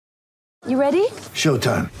You ready?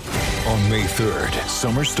 Showtime. On May 3rd,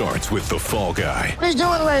 summer starts with The Fall Guy. Let's do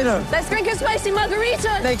it later. Let's drink a spicy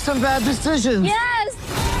margarita. Make some bad decisions. Yes!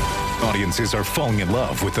 Audiences are falling in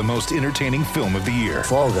love with the most entertaining film of the year.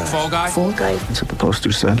 Fall Guy. Fall Guy? Fall Guy. That's what the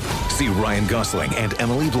poster said. See Ryan Gosling and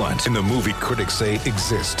Emily Blunt in the movie critics say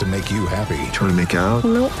exists to make you happy. Trying to make it out?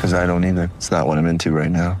 Nope. Because I don't either. It's not what I'm into right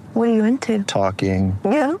now. What are you into? Talking.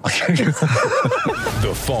 Yeah.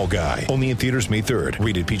 The Fall Guy. Only in theaters May 3rd.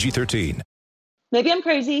 Rated PG-13. Maybe I'm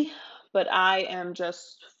crazy, but I am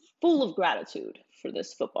just full of gratitude for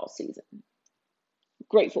this football season.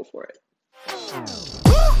 Grateful for it.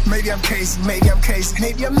 Maybe I'm crazy,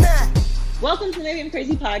 maybe I'm not. Welcome to Maybe I'm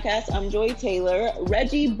Crazy podcast. I'm Joy Taylor.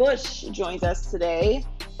 Reggie Bush joins us today.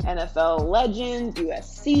 NFL legend,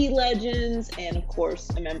 USC legends, and of course,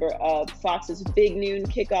 a member of Fox's Big Noon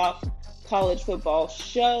Kickoff college football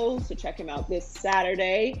show. So check him out this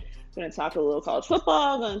Saturday. Going to talk a little college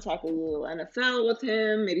football, going to talk a little NFL with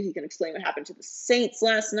him. Maybe he can explain what happened to the Saints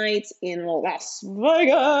last night in Las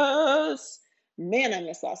Vegas. Man, I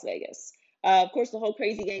miss Las Vegas. Of course, the whole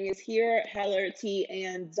crazy gang is here. Heller, T,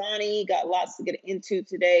 and Donnie got lots to get into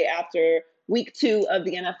today after week 2 of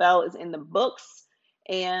the NFL is in the books.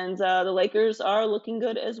 And the Lakers are looking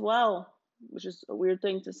good as well, which is a weird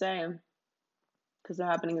thing to say because they're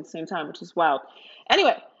happening at the same time, which is wild.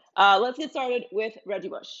 Anyway, let's get started with Reggie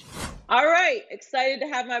Bush. All right, excited to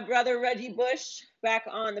have my brother Reggie Bush back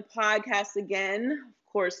on the podcast again.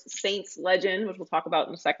 Of course, Saints legend, which we'll talk about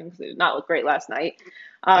in a second because it did not look great last night.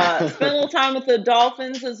 Spent a little time with the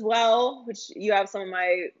Dolphins as well, which you have some of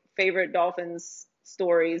my favorite Dolphins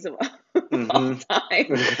stories of all time.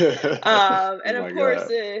 And of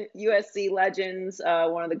course, USC legends,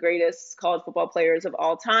 one of the greatest college football players of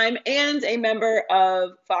all time, and a member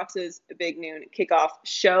of Fox's Big Noon Kickoff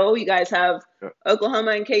show. You guys have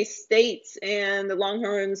Oklahoma and K-State and the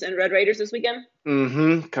Longhorns and Red Raiders this weekend?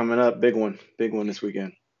 Coming up, big one this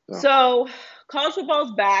weekend. So college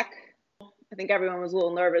football's back. I think everyone was a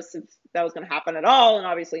little nervous if that was going to happen at all, and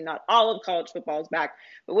obviously not all of college football is back.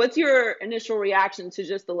 But what's your initial reaction to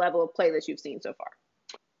just the level of play that you've seen so far?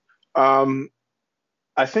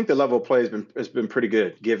 I think the level of play has been pretty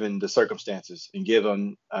good given the circumstances and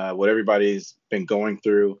given what everybody's been going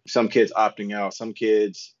through. Some kids opting out, some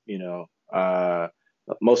kids,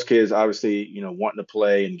 most kids obviously, wanting to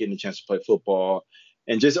play and getting a chance to play football,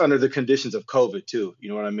 and just under the conditions of COVID too. You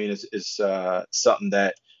know what I mean? It's something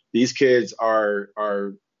that these kids are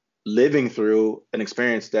living through, an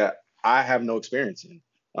experience that I have no experience in,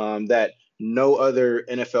 that no other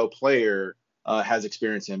NFL player has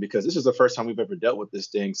experience in, because this is the first time we've ever dealt with this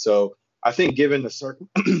thing. So I think given the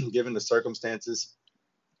circumstances,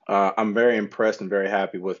 I'm very impressed and very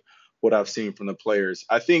happy with what I've seen from the players.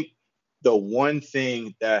 I think the one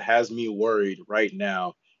thing that has me worried right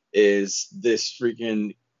now is this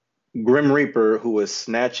freaking Grim Reaper who is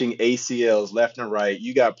snatching ACLs left and right.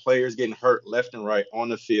 You got players getting hurt left and right on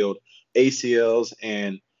the field, ACLs,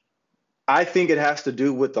 and I think it has to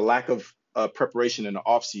do with the lack of preparation in the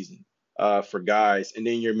offseason for guys. And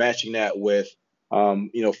then you're matching that with,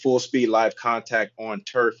 full speed live contact on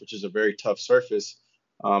turf, which is a very tough surface.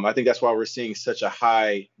 I think that's why we're seeing such a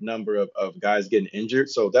high number of guys getting injured.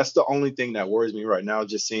 So that's the only thing that worries me right now,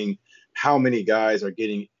 just seeing how many guys are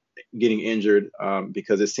getting injured,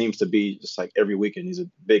 because it seems to be just like every weekend. These are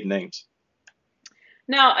big names.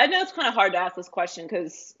 Now, I know it's kind of hard to ask this question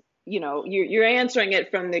because, you're answering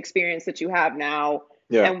it from the experience that you have now.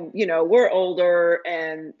 Yeah. And, we're older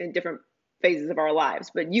and in different phases of our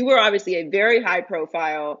lives. But you were obviously a very high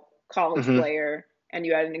profile college player, and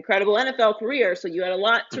you had an incredible NFL career. So you had a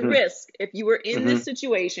lot to risk. If you were in this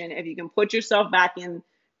situation, if you can put yourself back in,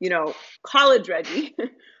 college Reggie,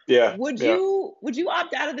 would you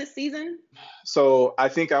opt out of this season? So I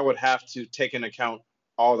think I would have to take into account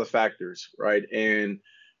all the factors, right? And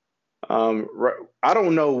I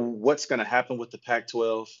don't know what's going to happen with the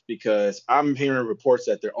Pac-12, because I'm hearing reports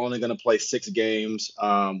that they're only going to play 6 games,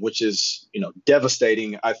 which is,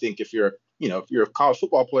 devastating. I think if you're a college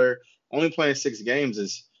football player, only playing 6 games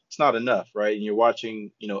it's not enough, right? And you're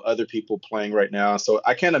watching, other people playing right now. So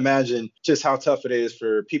I can't imagine just how tough it is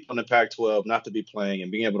for people in the Pac-12 not to be playing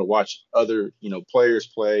and being able to watch other, players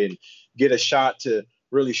play and get a shot to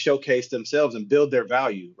really showcase themselves and build their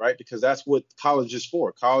value, right? Because that's what college is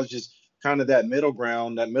for. College is kind of that middle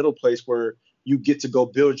ground, that middle place where you get to go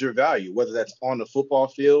build your value, whether that's on the football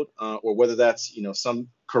field or whether that's, some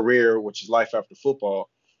career, which is life after football.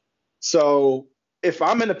 So if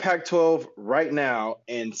I'm in the Pac-12 right now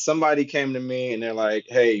and somebody came to me and they're like,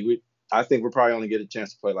 hey, I think we're probably only get a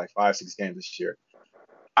chance to play like 5-6 games this year,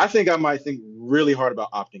 I think I might think really hard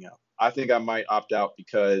about opting out. I think I might opt out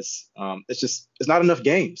because it's not enough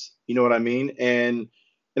games. You know what I mean? And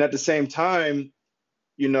at the same time,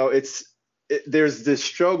 there's this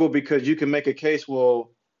struggle because you can make a case,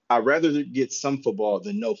 well, I'd rather get some football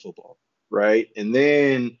than no football, right? And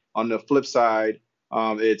then on the flip side,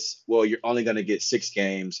 it's, well, you're only going to get 6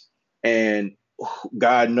 games, and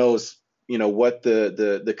God knows, what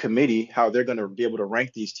the committee, how they're going to be able to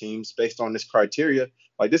rank these teams based on this criteria.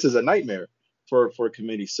 Like, this is a nightmare for a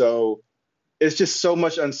committee. So it's just so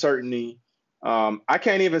much uncertainty. I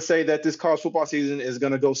can't even say that this college football season is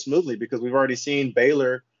going to go smoothly because we've already seen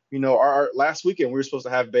Baylor. Our last weekend we were supposed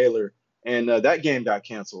to have Baylor, and that game got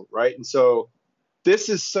canceled, right? And so this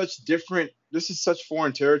is such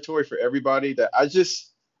foreign territory for everybody that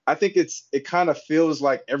I think it kind of feels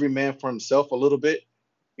like every man for himself a little bit,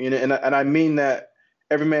 and I mean that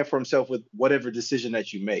every man for himself with whatever decision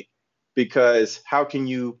that you make, because how can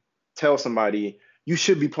you tell somebody you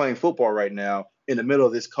should be playing football right now in the middle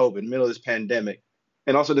of this COVID, middle of this pandemic,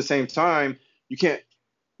 and also at the same time you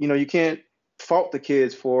can't fault the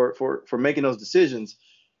kids for making those decisions.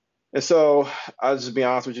 And so I'll just be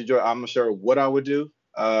honest with you, Joy, I'm not sure what I would do,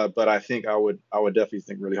 but I think I would definitely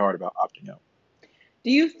think really hard about opting out. Do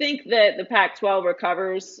you think that the Pac-12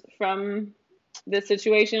 recovers from this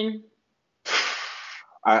situation?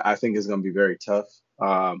 I think it's going to be very tough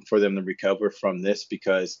for them to recover from this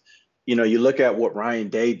because, you look at what Ryan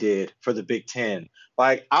Day did for the Big Ten.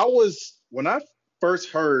 Like, when I first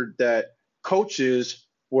heard that coaches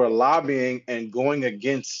were lobbying and going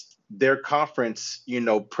against their conference,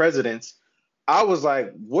 presidents, I was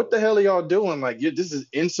like, what the hell are y'all doing? Like, this is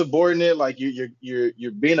insubordinate. Like,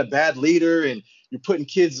 you're being a bad leader and you're putting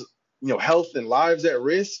kids, health and lives at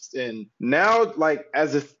risk. And now, like,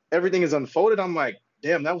 as if everything is unfolded, I'm like,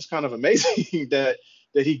 damn, that was kind of amazing that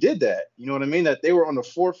he did that. You know what I mean? That they were on the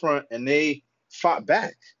forefront and they fought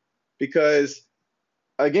back because,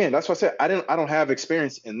 again, that's what I said. I don't have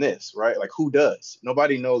experience in this, right? Like, who does?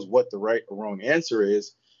 Nobody knows what the right or wrong answer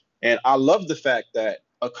is. And I love the fact that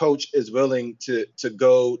a coach is willing to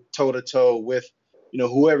go toe to toe with,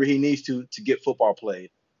 whoever he needs to get football played.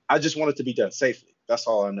 I just want it to be done safely. That's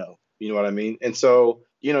all I know. You know what I mean? And so,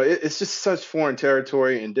 it's just such foreign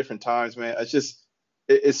territory in different times, man. I'm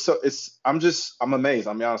amazed.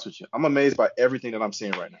 I'll be honest with you. I'm amazed by everything that I'm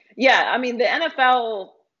seeing right now. Yeah. I mean, the NFL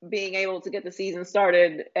being able to get the season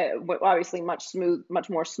started, obviously much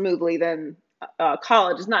more smoothly than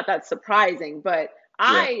college is not that surprising, but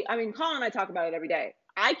I mean, Colin and I talk about it every day.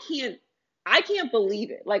 I can't believe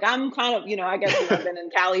it. Like, I'm kind of, I guess I've been in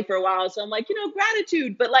Cali for a while, so I'm like,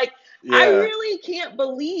 gratitude. But like, I really can't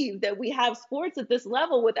believe that we have sports at this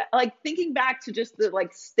level with, like, thinking back to just the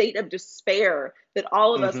like state of despair that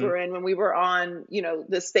all of us were in when we were on,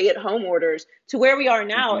 the stay-at-home orders to where we are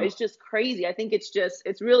now is just crazy. I think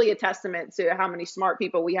it's really a testament to how many smart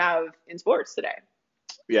people we have in sports today.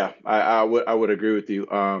 Yeah, I would agree with you.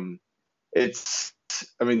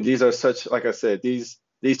 These are such, like I said, these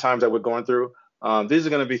times that we're going through, these are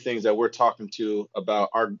going to be things that we're talking to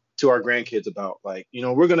our grandkids about. Like,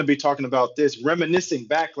 we're going to be talking about this, reminiscing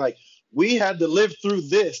back, like, we had to live through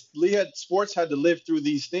this. Sports had to live through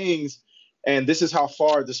these things. And this is how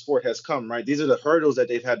far the sport has come, right? These are the hurdles that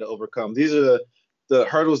they've had to overcome. These are the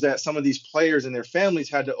hurdles that some of these players and their families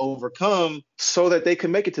had to overcome so that they could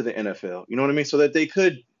make it to the NFL. You know what I mean? So that they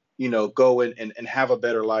could, go and have a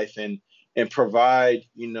better life and provide,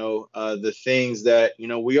 the things that,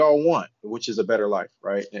 we all want, which is a better life,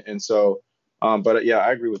 right? And so, but yeah,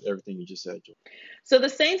 I agree with everything you just said, Joy. So the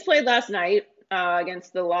Saints played last night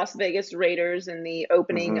against the Las Vegas Raiders in the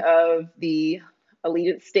opening of the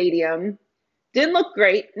Allegiant Stadium. Didn't look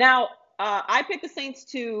great. Now, I picked the Saints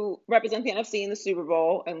to represent the NFC in the Super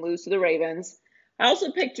Bowl and lose to the Ravens. I also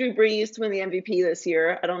picked Drew Brees to win the MVP this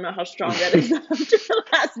year. I don't know how strong that is after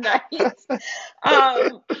last night.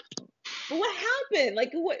 But what happened?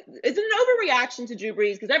 Like, is it an overreaction to Drew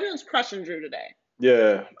Brees? Because everyone's crushing Drew today.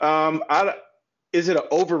 Yeah. Is it an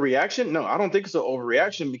overreaction? No, I don't think it's an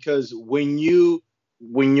overreaction because when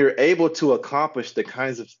you're able to accomplish the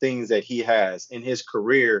kinds of things that he has in his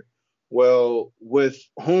career, well, with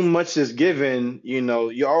whom much is given,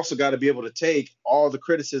 you also got to be able to take all the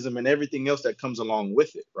criticism and everything else that comes along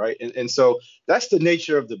with it, right? And so that's the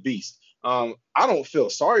nature of the beast. I don't feel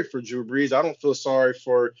sorry for Drew Brees. I don't feel sorry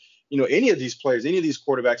for any of these players, any of these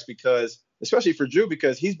quarterbacks, because especially for Drew,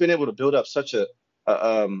 because he's been able to build up such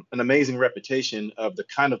an amazing reputation of the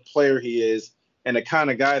kind of player he is and the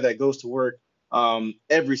kind of guy that goes to work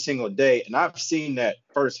every single day. And I've seen that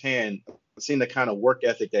firsthand. I've seen the kind of work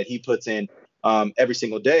ethic that he puts in every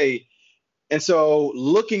single day. And so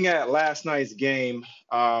looking at last night's game,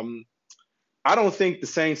 I don't think the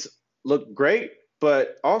Saints look great,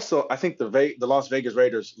 but also I think the Las Vegas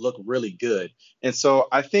Raiders look really good. And so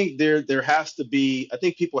I think there has to be, I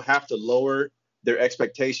think people have to lower their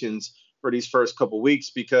expectations for these first couple weeks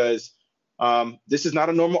because this is not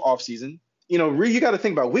a normal offseason. You got to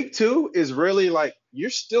think about week 2 is really like you're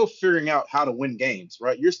still figuring out how to win games,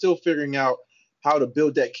 right? You're still figuring out how to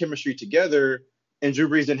build that chemistry together. And Drew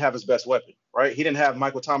Brees didn't have his best weapon, right? He didn't have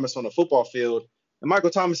Michael Thomas on the football field. And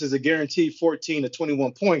Michael Thomas is a guaranteed 14 to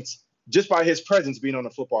 21 points just by his presence being on the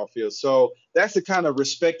football field. So that's the kind of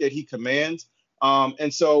respect that he commands.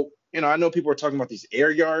 And so, I know people are talking about these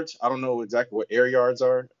air yards. I don't know exactly what air yards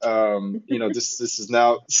are. This is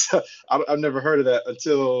now, I've never heard of that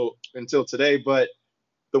until today. But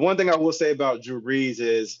the one thing I will say about Drew Brees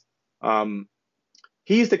is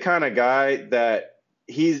he's the kind of guy that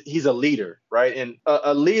he's a leader, right? And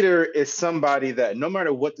a leader is somebody that no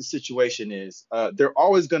matter what the situation is, they're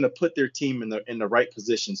always going to put their team in the right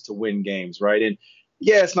positions to win games, right? And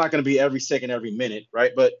yeah, it's not going to be every second, every minute,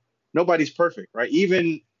 right? But nobody's perfect, right?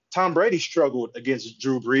 Even Tom Brady struggled against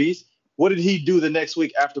Drew Brees. What did he do the next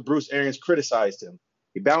week after Bruce Arians criticized him?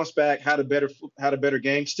 He bounced back, had a better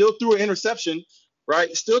game, still threw an interception,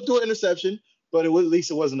 right? Still threw an interception, but at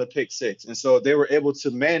least it wasn't a pick six. And so they were able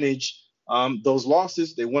to manage those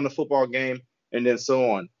losses. They won the football game and then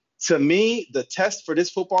so on. To me, the test for this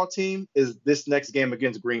football team is this next game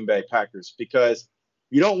against Green Bay Packers, because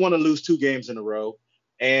you don't want to lose 2 games in a row.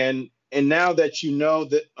 And now that you know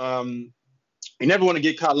that you never want to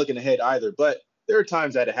get caught looking ahead either, but there are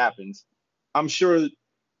times that it happens. I'm sure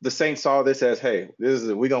the Saints saw this as, hey,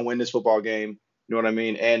 we're going to win this football game. You know what I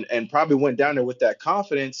mean? And probably went down there with that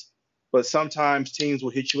confidence. But sometimes teams will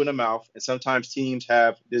hit you in the mouth, and sometimes teams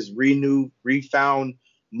have this refound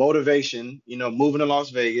motivation, moving to Las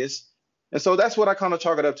Vegas. And so that's what I kind of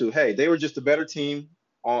chalk it up to. Hey, they were just a better team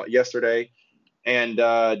yesterday, and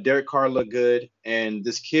Derek Carr looked good. And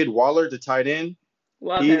this kid, Waller, the tight end,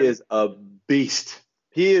 he is a beast.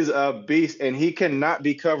 He is a beast, and he cannot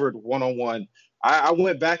be covered one-on-one. I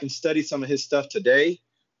went back and studied some of his stuff today,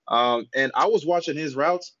 and I was watching his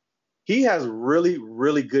routes. He has really,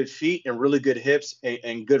 really good feet and really good hips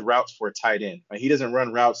and good routes for a tight end. He doesn't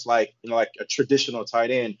run routes like a traditional tight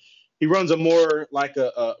end. He runs a more like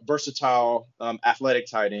a versatile, athletic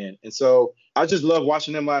tight end. And so I just love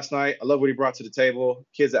watching him last night. I love what he brought to the table.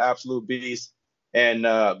 Kid's an absolute beast. And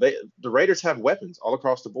the Raiders have weapons all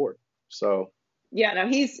across the board. So yeah, no,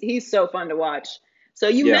 he's so fun to watch. So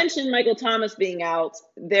you mentioned Michael Thomas being out.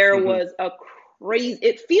 There was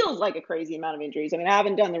it feels like a crazy amount of injuries. I mean, I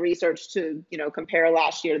haven't done the research to, compare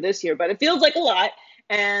last year to this year, but it feels like a lot.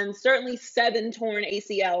 And certainly 7 torn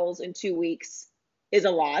ACLs in 2 weeks is a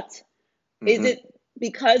lot. Is it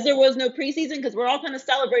because there was no preseason? Because we're all kind of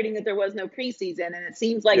celebrating that there was no preseason. And it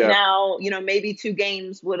seems like now, maybe 2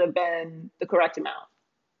 games would have been the correct amount.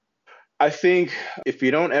 I think if you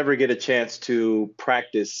don't ever get a chance to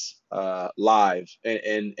practice live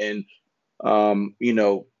and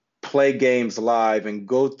play games live and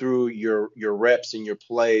go through your reps and your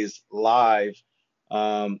plays live,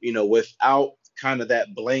 without kind of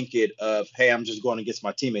that blanket of, hey, I'm just going against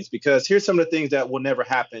my teammates. Because here's some of the things that will never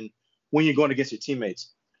happen when you're going against your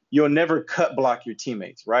teammates. You'll never cut block your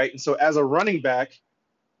teammates, right? And so as a running back,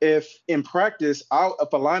 if in practice,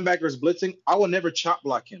 if a linebacker is blitzing, I will never chop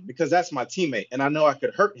block him because that's my teammate and I know I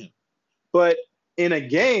could hurt him. But in a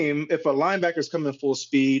game, if a linebacker is coming full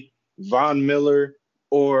speed, Von Miller,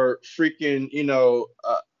 or freaking,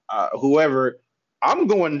 whoever, I'm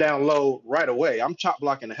going down low right away. I'm chop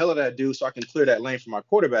blocking the hell out of that dude so I can clear that lane for my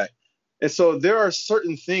quarterback. And so there are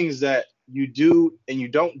certain things that you do and you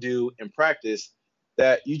don't do in practice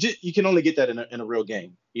that you can only get that in a real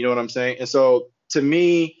game. You know what I'm saying? And so to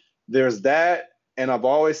me, there's that. And I've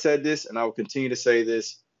always said this, and I will continue to say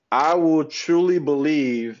this. I will truly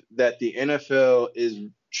believe that the NFL is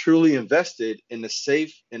truly invested in the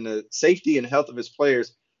safety and health of its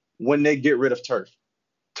players when they get rid of turf.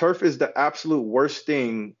 Turf is the absolute worst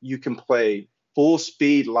thing you can play full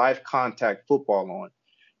speed, live contact football on.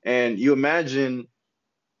 And you imagine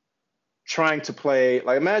trying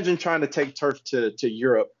to take turf to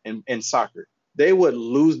Europe in soccer. They would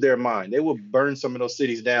lose their mind. They would burn some of those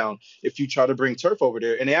cities down if you try to bring turf over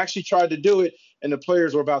there. And they actually tried to do it, and the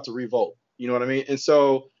players were about to revolt. You know what I mean? And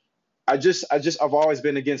so I've always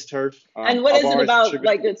been against turf. And what is it about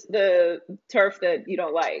it's the turf that you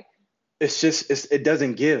don't like? It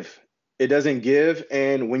doesn't give. It doesn't give.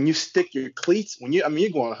 And when you stick your cleats, you're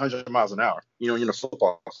going 100 miles an hour, you're in a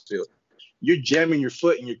football field, you're jamming your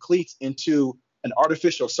foot and your cleats into an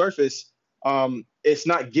artificial surface. It's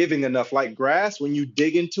not giving enough. Like grass, when you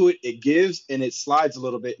dig into it, it gives and it slides a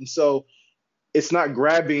little bit. And so it's not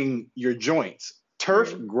grabbing your joints.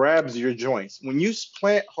 Turf grabs your joints. When you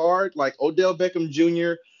plant hard, like Odell Beckham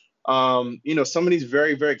Jr., some of these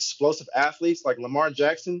very, very explosive athletes like Lamar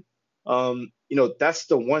Jackson, that's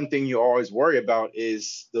the one thing you always worry about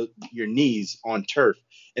is your knees on turf.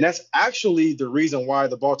 And that's actually the reason why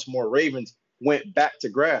the Baltimore Ravens went back to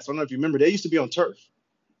grass. I don't know if you remember, they used to be on turf.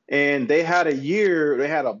 And they had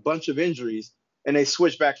a bunch of injuries, and they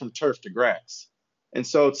switched back from turf to grass. And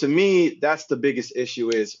so to me, that's the biggest issue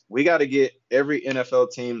is we got to get every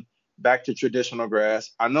NFL team back to traditional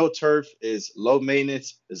grass. I know turf is low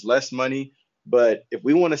maintenance, is less money, but if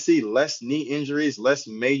we want to see less knee injuries, less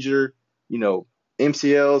major,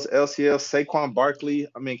 MCLs, LCLs, Saquon Barkley,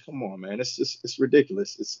 I mean, come on, man. It's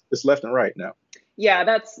ridiculous. It's left and right now.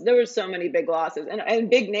 Yeah, there were so many big losses and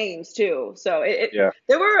big names too. So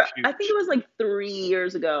there were, I think it was like 3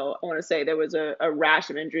 years ago, I want to say there was a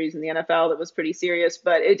rash of injuries in the NFL that was pretty serious,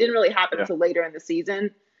 but it didn't really happen until later in the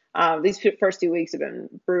season. These first 2 weeks have been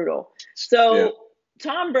brutal. So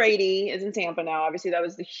Tom Brady is in Tampa now. Obviously, that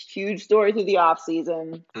was the huge story through the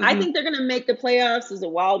offseason. I think they're going to make the playoffs as a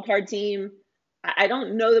wild card team. I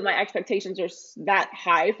don't know that my expectations are that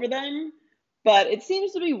high for them, but it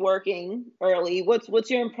seems to be working early. What's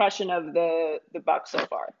your impression of the Bucs so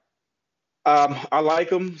far? I like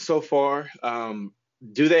them so far.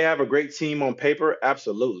 Do they have a great team on paper?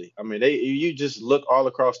 Absolutely. I mean, you just look all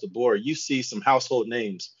across the board. You see some household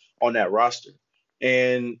names on that roster.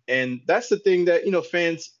 And that's the thing that,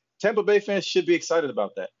 Tampa Bay fans should be excited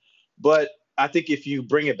about that. But I think if you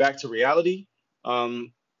bring it back to reality,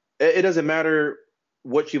 it doesn't matter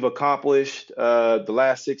what you've accomplished the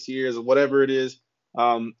last 6 years or whatever it is.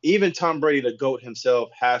 Even Tom Brady, the GOAT himself,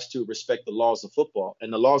 has to respect the laws of football.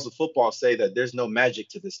 And the laws of football say that there's no magic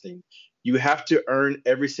to this thing. You have to earn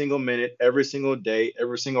every single minute, every single day,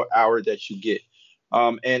 every single hour that you get.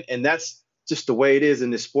 And that's just the way it is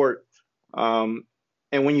in this sport.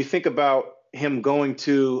 And when you think about him going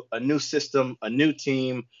to a new system, a new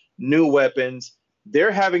team, new weapons,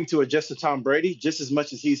 they're having to adjust to Tom Brady just as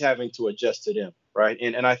much as he's having to adjust to them, right?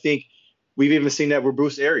 And I think we've even seen that with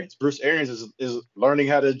Bruce Arians. Bruce Arians is learning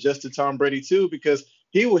how to adjust to Tom Brady too, because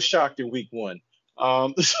he was shocked in week one.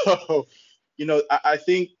 So, I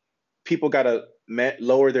think people got to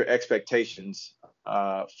lower their expectations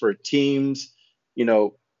for teams,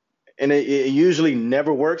 and it usually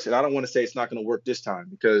never works. And I don't want to say it's not going to work this time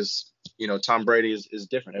because, Tom Brady is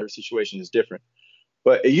different. Every situation is different.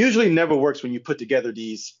 But it usually never works when you put together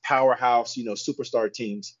these powerhouse, superstar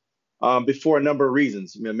teams before a number of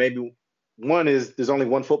reasons. Maybe one is there's only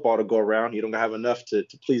one football to go around. You don't have enough to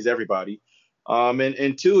please everybody.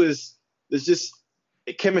 And two is there's just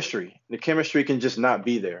chemistry. The chemistry can just not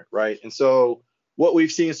be there, right? And so what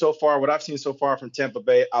I've seen so far from Tampa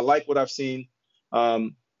Bay, I like what I've seen.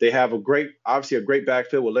 They have obviously a great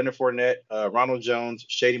backfield with Leonard Fournette, Ronald Jones,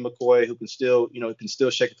 Shady McCoy, who can still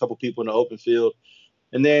shake a couple people in the open field.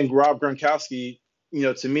 And then Rob Gronkowski,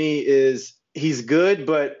 to me he's good,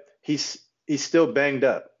 but he's still banged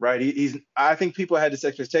up, right? I think people had this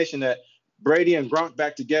expectation that Brady and Gronk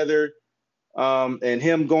back together, and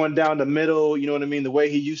him going down the middle, the way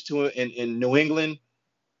he used to in New England.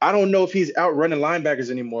 I don't know if he's outrunning linebackers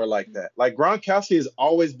anymore like that. Like Gronkowski has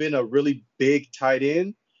always been a really big tight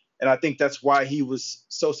end. And I think that's why he was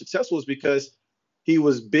so successful, is because he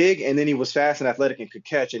was big and then he was fast and athletic and could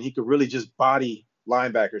catch, and he could really just body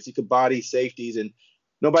linebackers. He could body safeties, and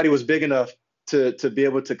nobody was big enough to be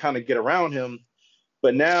able to kind of get around him.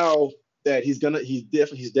 But now that he's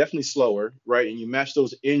definitely slower, right? And you match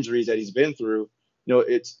those injuries that he's been through,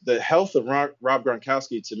 it's the health of Rob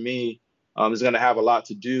Gronkowski to me is going to have a lot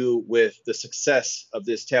to do with the success of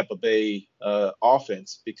this Tampa Bay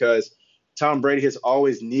offense, because Tom Brady has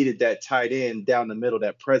always needed that tight end down the middle,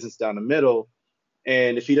 that presence down the middle.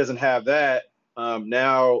 And if he doesn't have that,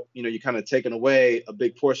 now, you're kind of taking away a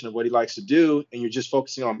big portion of what he likes to do, and you're just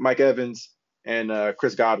focusing on Mike Evans and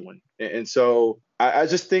Chris Godwin. And so I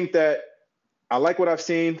just think that I like what I've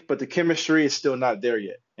seen, but the chemistry is still not there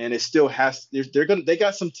yet. And it still they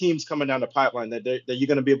got some teams coming down the pipeline that you're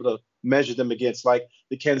going to be able to measure them against, like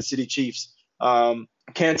the Kansas City Chiefs.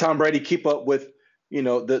 Can Tom Brady keep up with,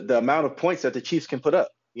 the amount of points that the Chiefs can put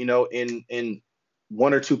up, in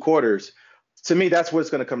 1 or 2 quarters? To me, that's what it's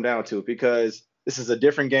going to come down to, because this is a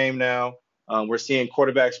different game now. We're seeing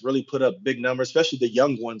quarterbacks really put up big numbers, especially the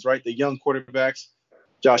young ones, right? The young quarterbacks.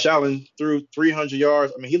 Josh Allen threw 300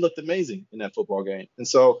 yards. I mean, he looked amazing in that football game. And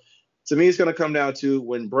so to me, it's going to come down to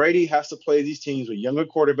when Brady has to play these teams with younger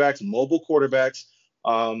quarterbacks, mobile quarterbacks,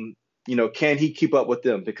 can he keep up with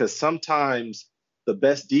them? Because sometimes the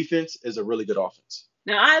best defense is a really good offense.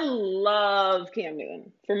 Now, I love Cam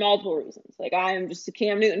Newton for multiple reasons. Like, I am just a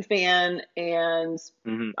Cam Newton fan, and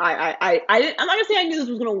Mm-hmm. I'm not gonna say I knew this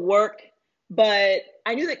was gonna work, but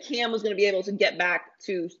I knew that Cam was gonna be able to get back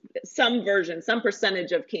to some version, some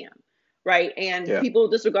percentage of Cam, right? And Yeah. people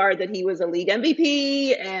disregard that he was a league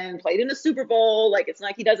MVP and played in a Super Bowl. Like, it's not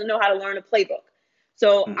like he doesn't know how to learn a playbook.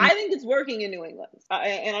 So Mm-hmm. I think it's working in New England.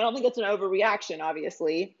 And I don't think it's an overreaction,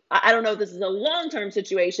 obviously. I don't know if this is a long-term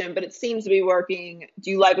situation, but it seems to be working. Do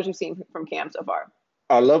you like what you've seen from Cam so far?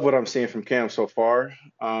 I love what I'm seeing from Cam so far.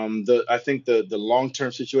 I think the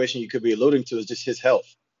long-term situation you could be alluding to is just his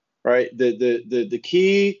health, right? The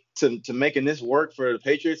key to making this work for the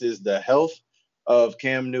Patriots is the health of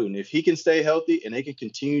Cam Newton. If he can stay healthy and they can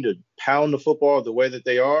continue to pound the football the way that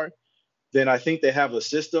they are, then I think they have a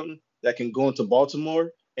system that can go into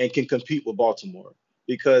Baltimore and can compete with Baltimore,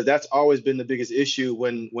 because that's always been the biggest issue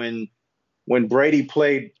when Brady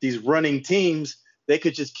played these running teams. They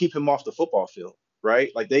could just keep him off the football field, right?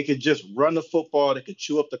 Like, they could just run the football, they could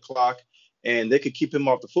chew up the clock, and they could keep him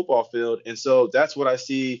off the football field. And so that's what I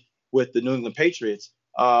see with the New England Patriots.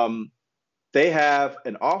 They have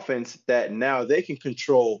an offense that now they can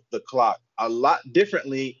control the clock a lot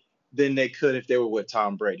differently than they could if they were with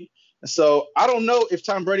Tom Brady. So I don't know if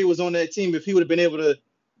Tom Brady was on that team, if he would have been able to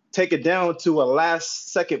take it down to a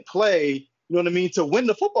last second play, you know what I mean, to win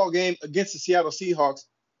the football game against the Seattle Seahawks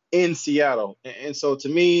in Seattle. And so to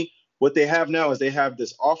me, what they have now is they have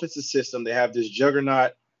this offensive system, they have this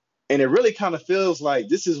juggernaut, and it really kind of feels like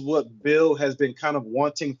this is what Bill has been kind of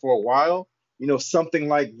wanting for a while, you know, something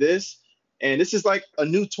like this. And this is like a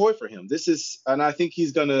new toy for him. And I think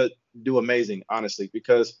he's going to do amazing, honestly,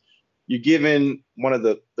 because you're giving one of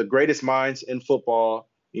the greatest minds in football,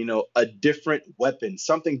 you know, a different weapon,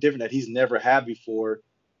 something different that he's never had before.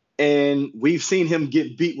 And we've seen him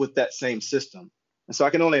get beat with that same system. And so I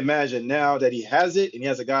can only imagine now that he has it and he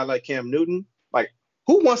has a guy like Cam Newton. Like,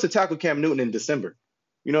 who wants to tackle Cam Newton in December?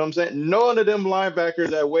 You know what I'm saying? None of them linebackers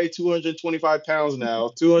that weigh 225 pounds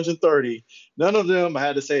now, 230, none of them, I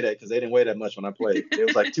had to say that because they didn't weigh that much when I played. It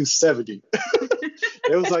was like 270.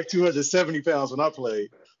 It was like 270 pounds when I played.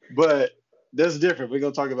 But that's different. We're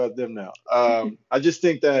going to talk about them now. I just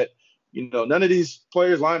think that, you know, none of these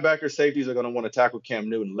players, linebackers, safeties are going to want to tackle Cam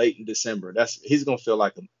Newton late in December. He's going to feel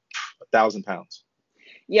like 1,000 pounds.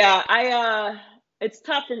 Yeah, it's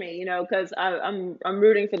tough for me, you know, because I'm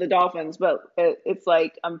rooting for the Dolphins, but it's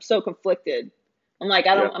like I'm so conflicted. I'm like,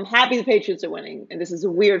 I'm happy the Patriots are winning, and this is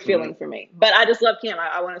a weird feeling for me. But I just love Cam.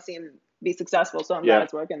 I want to see him be successful, so I'm glad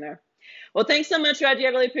it's working there. Well, thanks so much, Reggie. I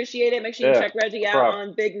really appreciate it. Make sure you check Reggie out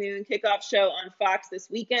on Big Noon Kickoff Show on Fox this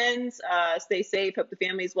weekend. Stay safe. Hope the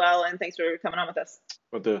family's well. And thanks for coming on with us.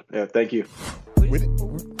 Thank you. With it.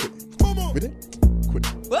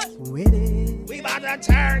 We about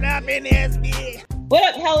to turn up in this bitch. What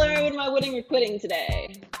up, Heller? What am I winning or quitting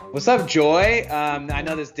today? What's up, Joy? I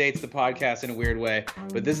know this dates the podcast in a weird way,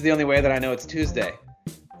 but this is the only way that I know it's Tuesday.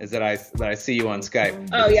 Is that I see you on Skype.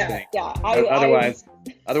 Oh, yeah.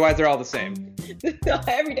 Otherwise, they're all the same.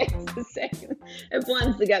 Every day is the same. It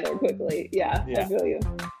blends together quickly. Yeah, I feel you.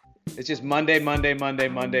 It's just Monday,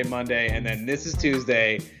 and then this is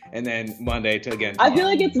Tuesday, and then Monday to again tomorrow. I feel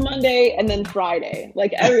like it's Monday and then Friday.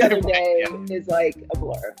 Like every other day is like a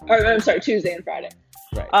blur. Or I'm sorry, Tuesday and Friday.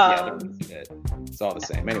 Right. It's all the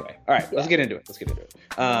same. Anyway, all right, let's get into it.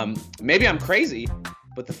 Maybe I'm crazy,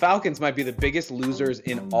 but the Falcons might be the biggest losers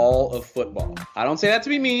in all of football. I don't say that to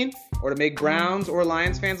be mean or to make Browns or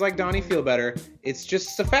Lions fans like Donnie feel better. It's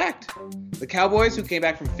just a fact. The Cowboys, who came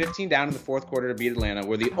back from 15 down in the fourth quarter to beat Atlanta,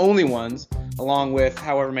 were the only ones, along with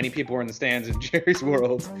however many people were in the stands in Jerry's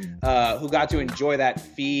world, who got to enjoy that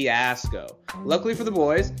fiasco. Luckily for the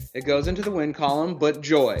boys, it goes into the win column, but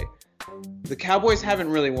Joy, the Cowboys haven't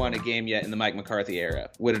really won a game yet in the Mike McCarthy era.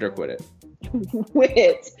 Win it or quit it.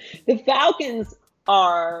 Quit. The Falcons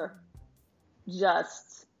are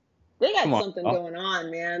just, they got something going on,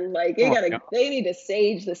 man. Like they need to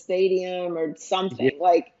sage the stadium or something.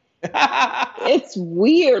 Like it's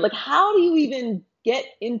weird. Like, how do you even get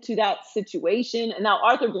into that situation? And now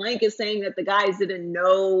Arthur Blank is saying that the guys didn't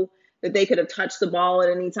know that they could have touched the ball at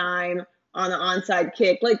any time on the onside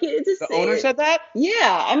kick. Like, it's just the owner said that?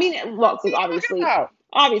 Yeah. I mean, well,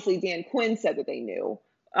 obviously Dan Quinn said that they knew.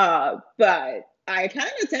 But I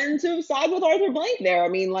kind of tend to side with Arthur Blank there. I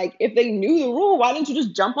mean, like, if they knew the rule, why didn't you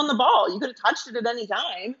just jump on the ball? You could have touched it at any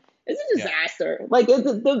time. It's a disaster. Yeah. Like,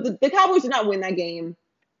 the Cowboys did not win that game.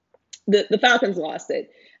 The Falcons lost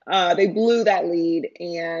it. They blew that lead,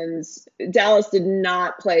 and Dallas did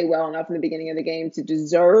not play well enough in the beginning of the game to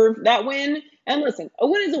deserve that win. And listen, a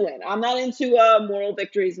win is a win. I'm not into moral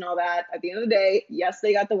victories and all that. At the end of the day, yes,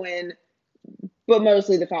 they got the win. but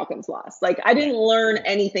mostly the Falcons lost. Like, I didn't learn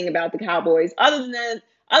anything about the Cowboys other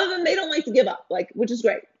than they don't like to give up, like, which is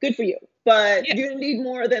great. Good for you. But you need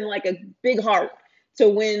more than like a big heart to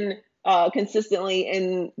win consistently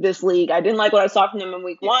in this league. I didn't like what I saw from them in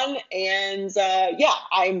week 1. And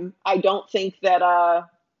I don't think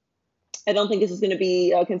this is going to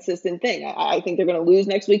be a consistent thing. I think they're going to lose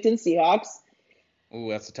next week to the Seahawks. Ooh,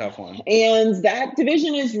 that's a tough one. And that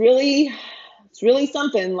division is really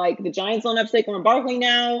something. Like, the Giants don't have Saquon Barkley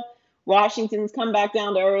now. Washington's come back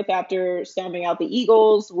down to earth after stomping out the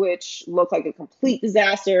Eagles, which looked like a complete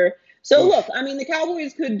disaster. So look, I mean, the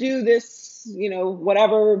Cowboys could do this,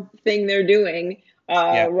 whatever thing they're doing,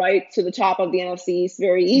 right to the top of the NFC East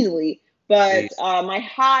very easily. But my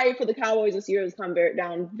high for the Cowboys this year has come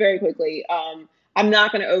down very quickly. I'm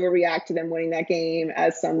not going to overreact to them winning that game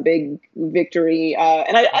as some big victory.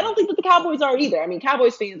 And I don't think that the Cowboys are either. I mean,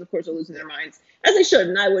 Cowboys fans, of course, are losing their minds, as they should,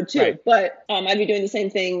 and I would too. Right. But I'd be doing the same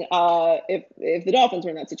thing if the Dolphins were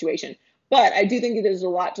in that situation. But I do think that there's a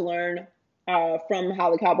lot to learn from how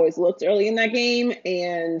the Cowboys looked early in that game.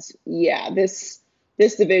 And,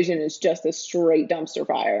 this division is just a straight dumpster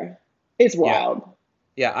fire. It's wild.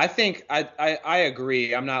 Yeah, I think I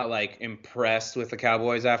agree. I'm not, like, impressed with the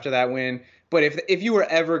Cowboys after that win. But if you were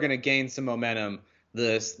ever going to gain some momentum,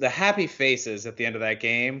 the happy faces at the end of that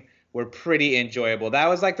game were pretty enjoyable. That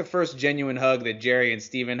was like the first genuine hug that Jerry and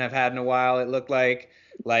Steven have had in a while, it looked like.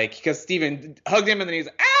 Like, because Steven hugged him and then he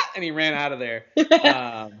was and he ran out of there.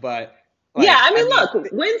 But like, look,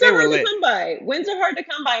 wins are hard to come by. Wins are hard to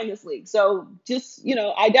come by in this league. So just,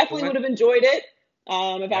 I definitely would have enjoyed it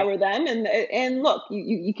if I were them. And look,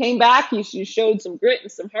 you came back, you showed some grit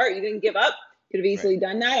and some heart. You didn't give up. Could have easily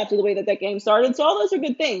done that after the way that game started. So all those are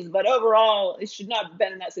good things. But overall, it should not have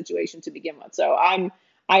been in that situation to begin with. So I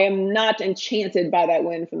am not enchanted by that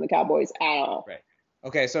win from the Cowboys at all. Right.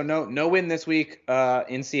 Okay, so no win this week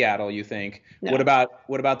in Seattle, you think? No. What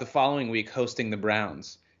about the following week hosting the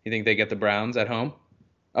Browns? You think they get the Browns at home?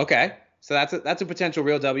 Okay, so that's a potential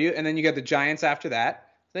real W. And then you get the Giants after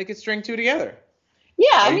that. They could string two together. Yeah,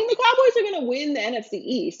 I mean, the Cowboys are going to win the NFC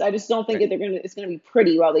East. I just don't think that it's going to be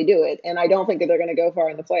pretty while they do it, and I don't think that they're going to go far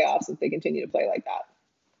in the playoffs if they continue to play like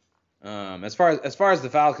that. As far as the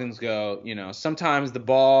Falcons go, sometimes the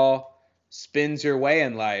ball spins your way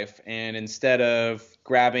in life, and instead of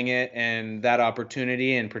grabbing it and that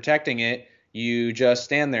opportunity and protecting it, you just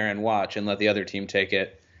stand there and watch and let the other team take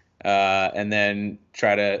it, and then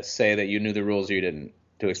try to say that you knew the rules you didn't.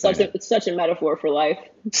 To explain it's such a metaphor for life.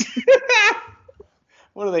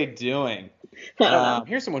 What are they doing?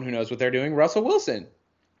 Here's someone who knows what they're doing. Russell Wilson.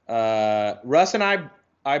 Russ and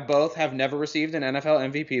I both have never received an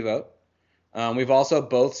NFL MVP vote. We've also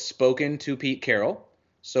both spoken to Pete Carroll.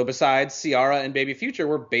 So besides Ciara and Baby Future,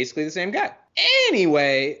 we're basically the same guy.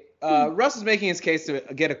 Anyway, Russ is making his case to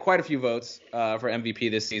get quite a few votes for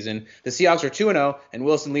MVP this season. The Seahawks are 2-0, and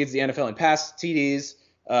Wilson leads the NFL in pass TDs,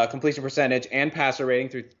 completion percentage, and passer rating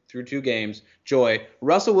through 2 games. Joy,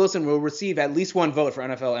 Russell Wilson will receive at least 1 vote for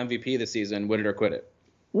NFL MVP this season. Win it or quit it.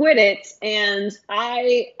 Win it. And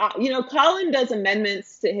Colin does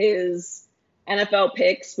amendments to his NFL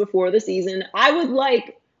picks before the season. I would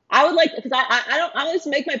like because I just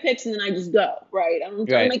make my picks and then I just go, right? I don't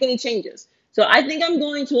make any changes. So I think I'm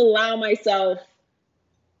going to allow myself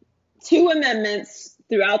 2 amendments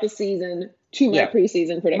throughout the season to my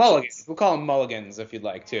preseason predictions. Mulligans. We'll call them mulligans if you'd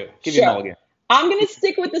like to. Give you a mulligan. I'm going to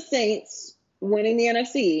stick with the Saints winning the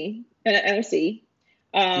NFC.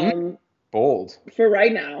 Bold. For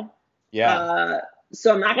right now. Yeah.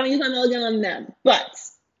 So I'm not going to use my mulligan on them. But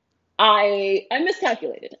I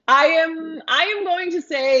miscalculated. I am going to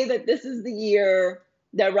say that this is the year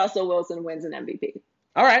that Russell Wilson wins an MVP.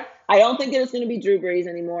 All right. I don't think that it's going to be Drew Brees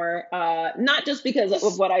anymore. Not just because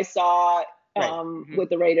of what I saw with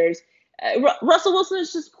the Raiders. Russell Wilson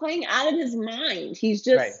is just playing out of his mind. He's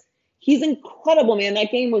incredible, man. That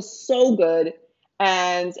game was so good.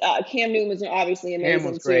 And Cam Newton was obviously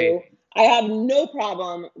amazing too. I have no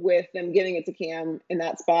problem with them giving it to Cam in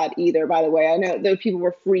that spot either, by the way. I know those people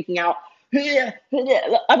were freaking out. I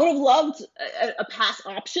would have loved a pass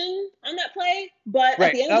option on that play, but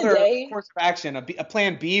at the end of the day, course of action, a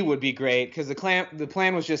plan B would be great because the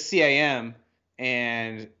plan was just CAM,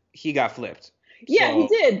 and he got flipped. Yeah, he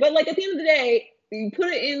did. But at the end of the day, you put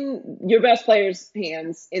it in your best player's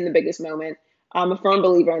hands in the biggest moment. I'm a firm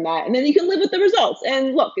believer in that, and then you can live with the results.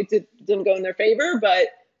 And look, it didn't go in their favor, but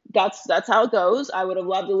that's how it goes. I would have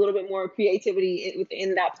loved a little bit more creativity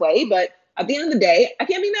within that play, but at the end of the day, I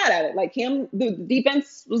can't be mad at it. Cam, the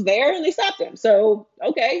defense was there and they stopped him. So,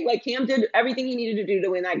 okay, Cam did everything he needed to do to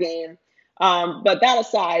win that game. But that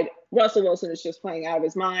aside, Russell Wilson is just playing out of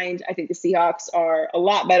his mind. I think the Seahawks are a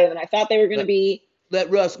lot better than I thought they were going to be. Let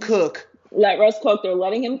Russ cook. Let Russ cook. They're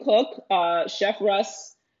letting him cook. Chef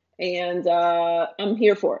Russ. And I'm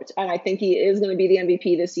here for it. And I think he is going to be the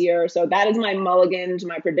MVP this year. So that is my mulligan to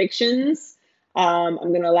my predictions. I'm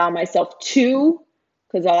going to allow myself 2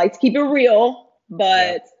 because I like to keep it real.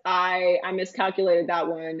 But I miscalculated that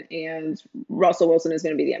one. And Russell Wilson is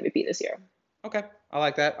going to be the MVP this year. Okay. I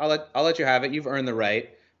like that. I'll let you have it. You've earned the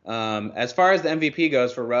right. As far as the MVP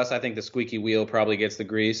goes for Russ, I think the squeaky wheel probably gets the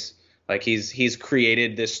grease. Like he's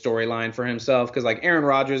created this storyline for himself because like Aaron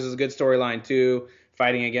Rodgers is a good storyline too,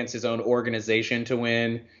 fighting against his own organization to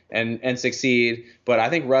win and succeed. But I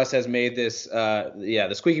think Russ has made this,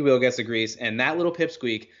 the squeaky wheel gets the grease, and that little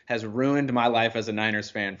pipsqueak has ruined my life as a Niners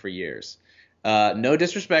fan for years. No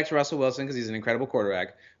disrespect to Russell Wilson because he's an incredible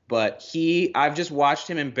quarterback, but I've just watched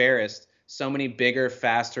him embarrassed so many bigger,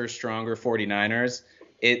 faster, stronger 49ers.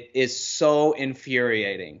 It is so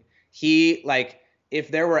infuriating. If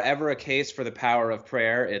there were ever a case for the power of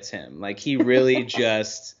prayer, it's him. Like he really he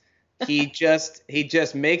just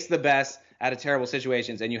makes the best out of terrible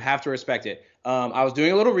situations, and you have to respect it. I was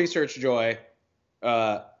doing a little research, Joy.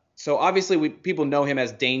 So obviously people know him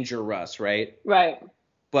as Danger Russ, right? Right.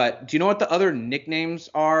 But do you know what the other nicknames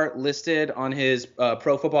are listed on his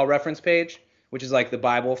Pro Football Reference page, which is like the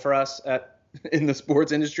Bible for us in the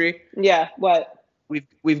sports industry? Yeah. What?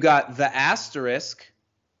 We've got the Asterisk,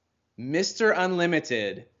 Mr.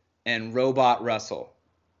 Unlimited, and Robot Russell.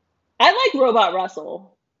 I like Robot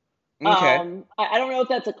Russell. Okay. I don't know if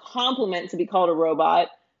that's a compliment to be called a robot,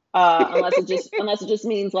 unless it just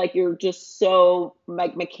means like you're just so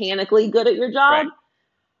like mechanically good at your job.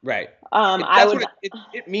 Right.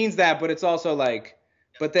 It means that, but it's also like,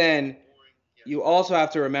 but then you also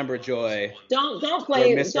have to remember, Joy. Don't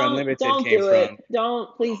play. Where Mr. Unlimited don't came do from. It.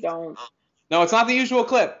 Please don't. No, it's not the usual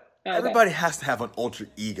clip. Okay. Everybody has to have an alter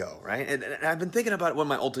ego, right? And I've been thinking about what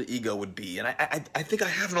my alter ego would be, and I think I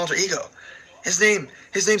have an alter ego. His name's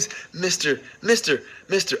Mr.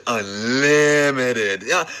 Unlimited.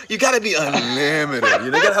 Yeah, you gotta be unlimited.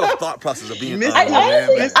 You gotta have a thought process of being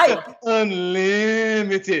unlimited.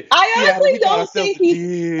 Unlimited. I honestly don't think he's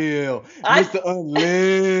Mr.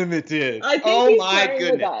 Unlimited. I think he's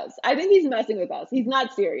playing with us. I think he's messing with us. He's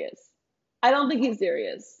not serious. I don't think he's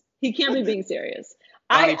serious. He can't be being serious.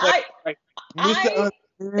 Mr.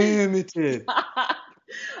 Unlimited.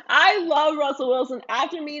 I love Russell Wilson.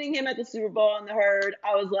 After meeting him at the Super Bowl on the Herd,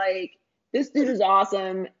 I was like, this dude is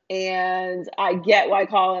awesome, and I get why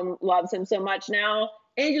Colin loves him so much now.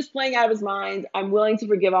 And he's just playing out of his mind. I'm willing to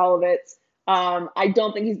forgive all of it. I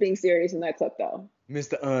don't think he's being serious in that clip, though.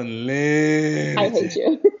 Mr. Unlimited. I hate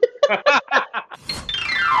you.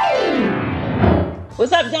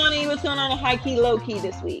 What's up, Donnie? What's going on in high key, low key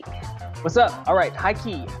this week? What's up? All right, high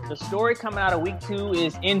key. The story coming out of week 2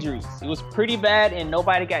 is injuries. It was pretty bad, and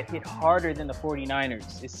nobody got hit harder than the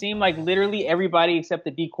 49ers. It seemed like literally everybody except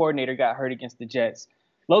the D coordinator got hurt against the Jets.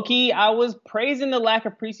 Low key, I was praising the lack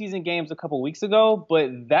of preseason games a couple weeks ago,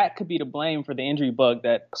 but that could be to blame for the injury bug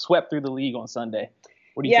that swept through the league on Sunday.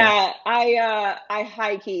 What do you think? I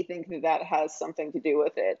high key think that has something to do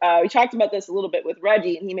with it. We talked about this a little bit with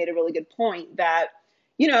Reggie, and he made a really good point that,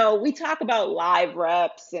 we talk about live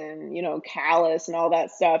reps and, callus and all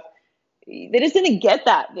that stuff. They just didn't get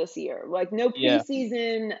that this year. Like no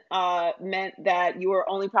preseason meant that you were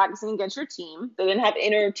only practicing against your team. They didn't have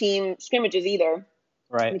inter-team scrimmages either.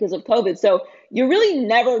 Right. Because of COVID. So you're really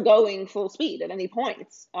never going full speed at any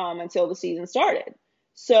points until the season started.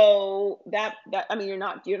 So you're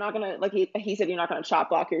not going to, like he said, you're not going to chop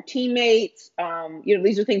block your teammates.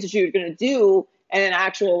 These are things that you're going to do in an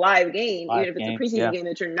actual live game, even if it's a preseason game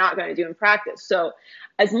that you're not going to do in practice. So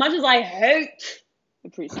as much as I hate the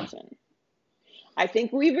preseason, I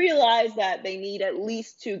think we realized that they need at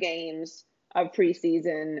least 2 games of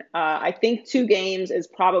preseason. I think 2 games is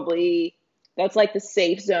probably, that's like the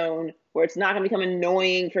safe zone where it's not going to become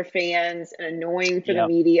annoying for fans and annoying for the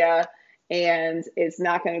media. And it's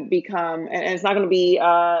not going to become, and it's not going to be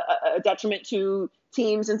a detriment to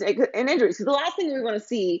teams and injuries. Because the last thing we want to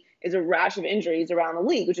see is a rash of injuries around the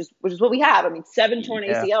league, which is what we have. I mean, 7 torn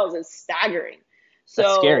ACLs is staggering. So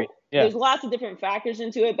that's scary. Yeah. There's lots of different factors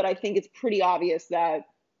into it, but I think it's pretty obvious that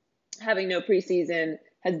having no preseason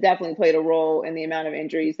has definitely played a role in the amount of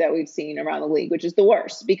injuries that we've seen around the league, which is the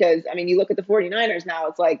worst. Because, I mean, you look at the 49ers now,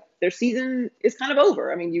 it's like their season is kind of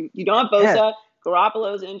over. I mean, you don't have Bosa,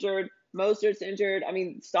 Garoppolo's injured, Mostert's injured. I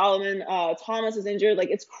mean, Solomon Thomas is injured.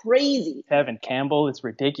 Like, it's crazy. Tevin Campbell, it's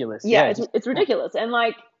ridiculous. Yeah, it's ridiculous. And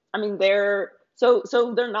like, I mean, they're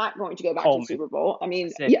not going to go back to the Super Bowl. I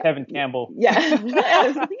mean, Tevin Campbell. Yeah.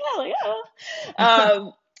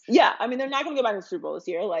 Yeah, I mean, they're not going to go back to the Super Bowl this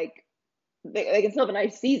year. Like, they can still have a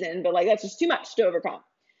nice season, but like that's just too much to overcome.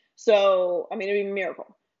 So, I mean, it'd be a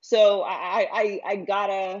miracle. So I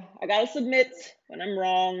gotta submit when I'm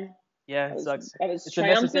wrong. Yeah, it sucks. I was It's a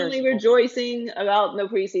necessary triumphantly evil. rejoicing about no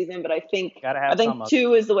preseason, but I think some of it.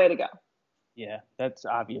 2 is the way to go. Yeah, that's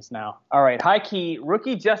obvious now. All right, high key,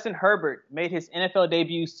 rookie Justin Herbert made his NFL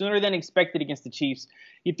debut sooner than expected against the Chiefs.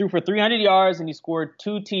 He threw for 300 yards and he scored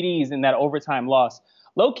 2 TDs in that overtime loss.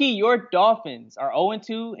 Low key, your Dolphins are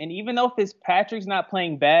 0-2, and even though Fitzpatrick's not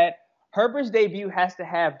playing bad, Herbert's debut has to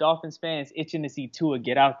have Dolphins fans itching to see Tua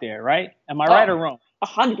get out there, right? Am I right or wrong?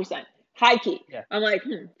 100%. High key. Yeah. I'm like,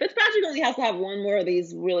 Fitzpatrick only has to have one more of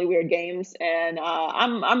these really weird games, and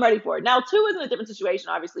I'm ready for it. Now, Tua is in a different situation,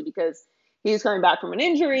 obviously, because he's coming back from an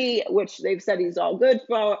injury, which they've said he's all good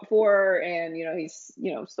for, and he's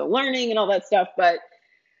still learning and all that stuff. But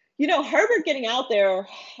Herbert getting out there,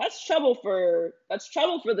 that's trouble for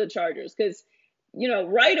the Chargers, because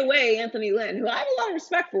right away Anthony Lynn, who I have a lot of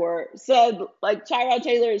respect for, said like Tyrod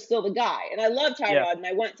Taylor is still the guy, and I love Tyrod, and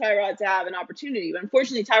I want Tyrod to have an opportunity, but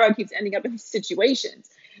unfortunately Tyrod keeps ending up in these situations.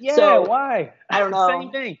 Yeah, so, why? I don't know.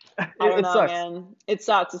 Same thing. I don't know, sucks. man. It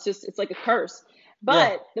sucks. It's like a curse.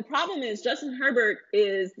 But the problem is Justin Herbert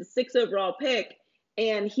is the 6th overall pick,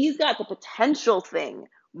 and he's got the potential thing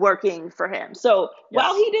working for him. So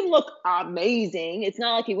while he didn't look amazing, it's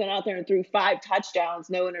not like he went out there and threw 5 touchdowns,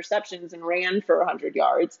 no interceptions, and ran for 100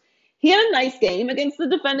 yards. He had a nice game against the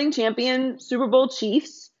defending champion Super Bowl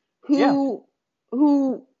Chiefs, who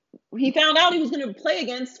he found out he was going to play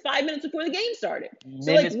against 5 minutes before the game started.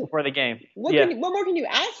 Minutes before the game. What more can you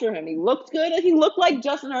ask for him? He looked good. He looked like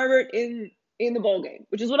Justin Herbert in the bowl game,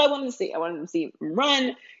 which is what I wanted to see. I wanted to see him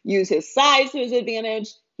run, use his size to his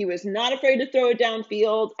advantage. He was not afraid to throw it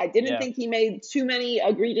downfield. I didn't think he made too many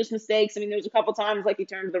egregious mistakes. I mean, there was a couple times like he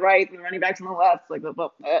turned to the right and the running back's on the left, but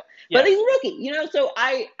he's a rookie, So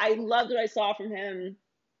I loved what I saw from him,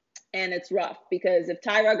 and it's rough because if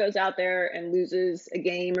Tyrod goes out there and loses a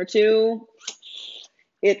game or 2,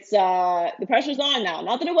 it's the pressure's on now.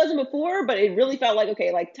 Not that it wasn't before, but it really felt like,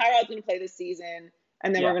 okay, like Tyrod's going to play this season.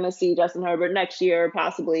 And then we're going to see Justin Herbert next year,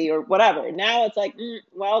 possibly, or whatever. Now it's like,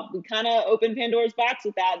 well, we kind of opened Pandora's box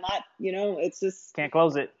with that. Not, it's just can't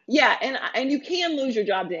close it. Yeah, and you can lose your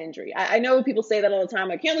job to injury. I know people say that all the time.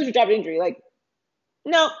 Like, can't lose your job to injury. Like,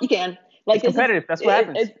 no, you can. Like, it's competitive. That's what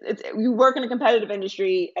happens. You work in a competitive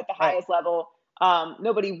industry at the highest level.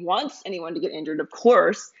 Nobody wants anyone to get injured, of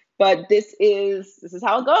course. But this is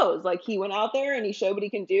how it goes. Like, he went out there and he showed what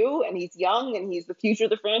he can do, and he's young and he's the future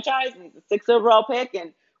of the franchise, and he's the 6th overall pick,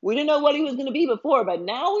 and we didn't know what he was going to be before, but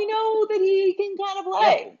now we know that he can kind of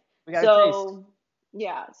play.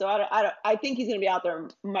 Yeah, so I think he's going to be out there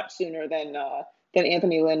much sooner than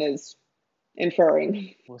Anthony Lynn is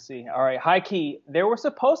inferring. We'll see. All right, high key. There were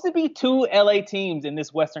supposed to be 2 LA teams in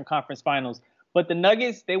this Western Conference Finals, but the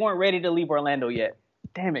Nuggets, they weren't ready to leave Orlando yet.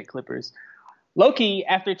 Damn it, Clippers. Low-key,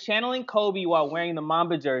 after channeling Kobe while wearing the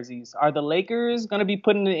Mamba jerseys, are the Lakers going to be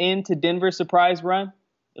putting an end to Denver's surprise run?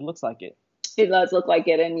 It looks like it. It does look like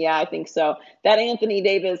it, and yeah, I think so. That Anthony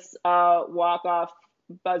Davis walk-off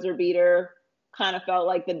buzzer beater kind of felt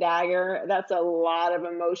like the dagger. That's a lot of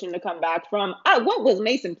emotion to come back from. What was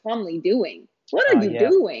Mason Plumlee doing? What are you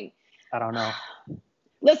doing? I don't know.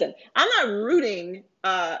 Listen, I'm not rooting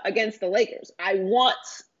against the Lakers. I want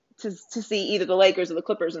to see either the Lakers or the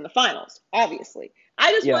Clippers in the finals, obviously.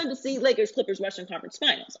 I just wanted to see Lakers-Clippers Western Conference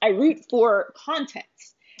Finals. I root for content.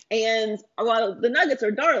 And while the Nuggets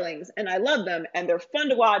are darlings, and I love them, and they're fun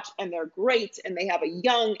to watch, and they're great, and they have a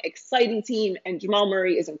young, exciting team, and Jamal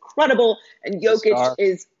Murray is incredible, and Jokic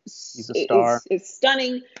is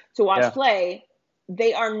stunning to watch play,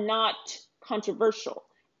 they are not controversial.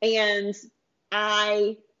 And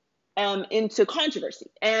I am into controversy.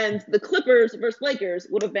 And the Clippers versus Lakers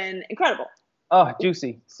would have been incredible. Oh,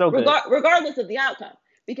 juicy. So good. Regardless of the outcome.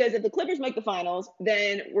 Because if the Clippers make the finals,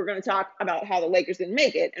 then we're going to talk about how the Lakers didn't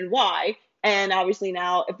make it and why. And obviously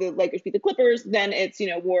now if the Lakers beat the Clippers, then it's,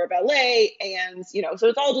 War of LA. And, so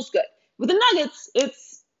it's all just good. With the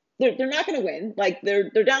Nuggets, they're not going to win. Like they're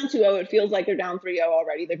down 2-0. It feels like they're down 3-0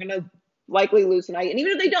 already. They're going to likely lose tonight. And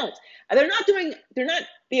even if they don't, they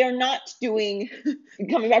are not doing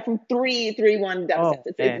coming back from 3-1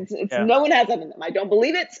 deficits. No one has that in them. I don't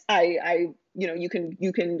believe it. You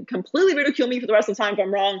can completely ridicule me for the rest of the time if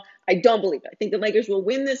I'm wrong. I don't believe it. I think the Lakers will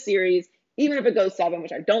win this series, even if it goes 7,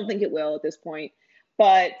 which I don't think it will at this point.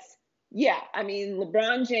 But yeah, I mean,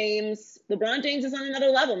 LeBron James is on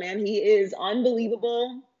another level, man. He is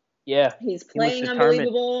unbelievable. Yeah. He's playing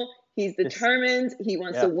unbelievable. He's determined. He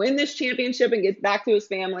wants to win this championship and get back to his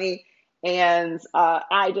family. And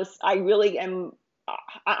I really am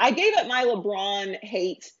I gave up my LeBron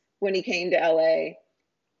hate when he came to LA.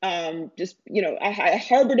 Just, I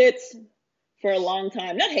harbored it for a long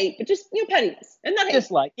time. Not hate, but just, pettiness. And not hate.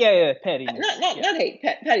 Just pettiness. Not hate,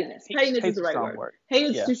 pettiness. Pettiness is the right word.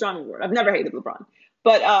 Hate is too strong a word. I've never hated LeBron.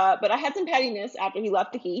 But I had some pettiness after he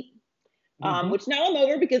left the Heat, which now I'm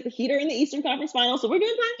over because the Heat are in the Eastern Conference Finals, so we're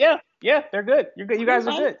doing fine. Yeah, they're good. You're good. You guys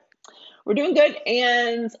are good. We're doing good.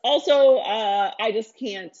 And also, I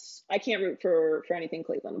can't root for anything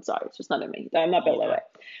Cleveland. I'm sorry. It's just not in me. I'm not built that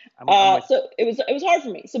way. So it was hard for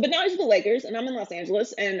me. So, but now he's with the Lakers and I'm in Los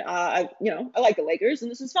Angeles and, I like the Lakers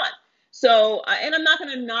and this is fun. So, and I'm not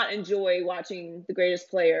going to not enjoy watching the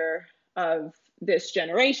greatest player of this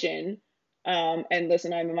generation. And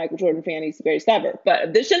listen, I'm a Michael Jordan fan. He's the greatest ever. But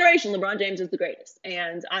of this generation, LeBron James is the greatest.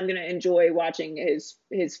 And I'm going to enjoy watching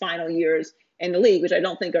his final years in the league, which I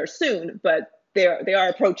don't think are soon, but they are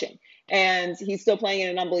approaching. And he's still playing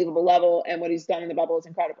at an unbelievable level. And what he's done in the bubble is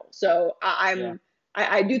incredible. So I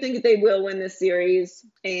do think that they will win this series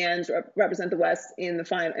and represent the West in the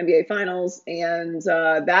NBA Finals. And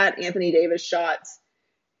that Anthony Davis shot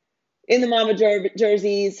in the Mamba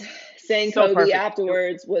jerseys, saying so Kobe perfect.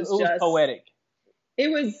 Afterwards was just poetic. It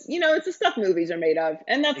was, it's the stuff movies are made of,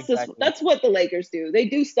 and that's what the Lakers do. They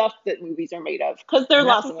do stuff that movies are made of because they're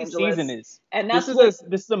Los Angeles. Season is, and that's this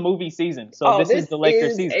is a movie season. So this is the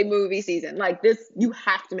Lakers season. A movie season like this. You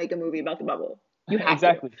have to make a movie about the bubble. You have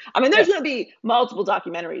exactly. To. I mean, there's going to be multiple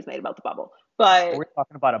documentaries made about the bubble, but we're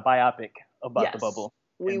talking about a biopic about the bubble.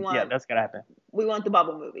 That's gonna happen. We want the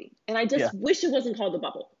bubble movie, and I just wish it wasn't called the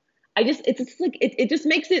bubble. It just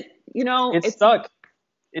makes it, It's stuck.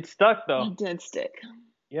 It's stuck though. It did stick.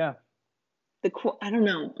 Yeah. I don't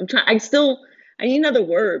know. I need another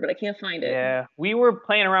word, but I can't find it. Yeah. We were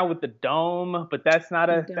playing around with the dome, but that's not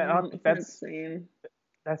a, that's the same.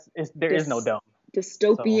 There is no dome.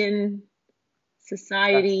 Dystopian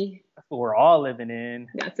society. That's what we're all living in.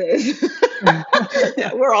 That's it.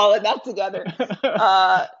 Yeah, we're all in that together.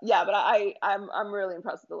 But I'm really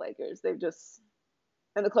impressed with the Lakers.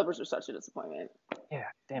 And the Clippers are such a disappointment. Yeah,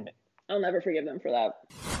 damn it. I'll never forgive them for that.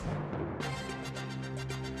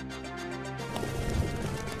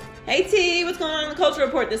 Hey T, what's going on in the Culture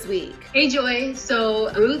Report this week? Hey Joy,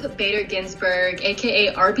 so Ruth Bader Ginsburg,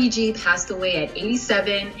 aka RBG, passed away at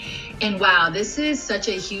 87. And wow, this is such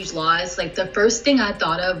a huge loss. Like the first thing I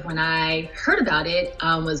thought of when I heard about it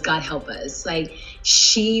was God help us. Like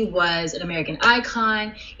she was an American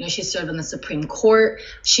icon. She served on the Supreme Court.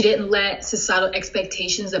 She didn't let societal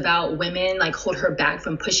expectations about women hold her back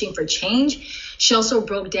from pushing for change. She also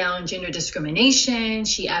broke down gender discrimination.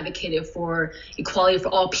 She advocated for equality for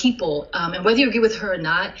all people. And whether you agree with her or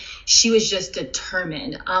not, she was just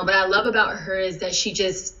determined. What I love about her is that she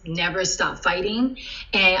just never stopped fighting.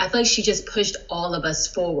 And I feel like she just pushed all of us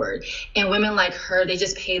forward. And women like her, they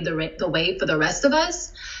just paved the way for the rest of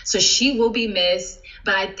us. So she will be missed.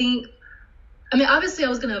 But obviously I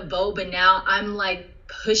was going to vote, but now I'm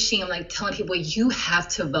pushing, I'm telling people, you have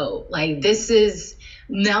to vote. This is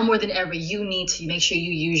now more than ever, you need to make sure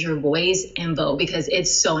you use your voice and vote because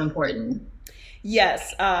it's so important.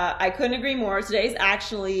 Yes, I couldn't agree more. Today is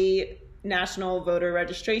actually National Voter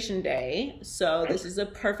Registration Day. So this is a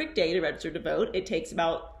perfect day to register to vote. It takes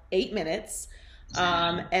about 8 minutes.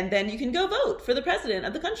 And then you can go vote for the president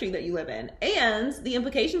of the country that you live in. And the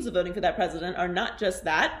implications of voting for that president are not just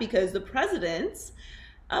that, because the president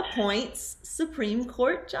appoints Supreme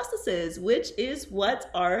Court justices, which is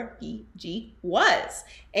what RBG was.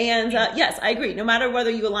 And yes, I agree. No matter whether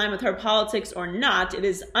you align with her politics or not, it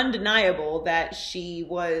is undeniable that she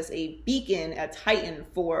was a beacon, a titan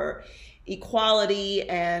for equality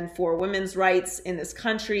and for women's rights in this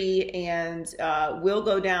country, and will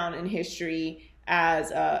go down in history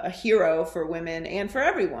as a hero for women and for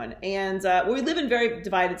everyone. And we live in very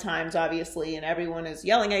divided times, obviously, and everyone is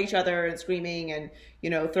yelling at each other and screaming and,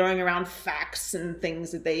 throwing around facts and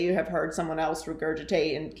things that they have heard someone else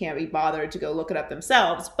regurgitate and can't be bothered to go look it up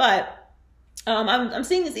themselves. But I'm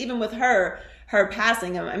seeing this even with her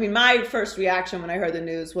passing. I mean, my first reaction when I heard the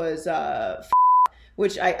news was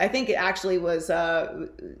which I think it actually was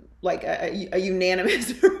like a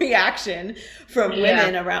unanimous reaction from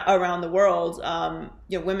women around the world.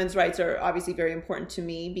 Women's rights are obviously very important to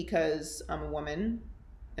me because I'm a woman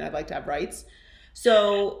and I'd like to have rights.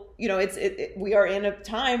 So, we are in a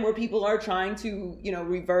time where people are trying to,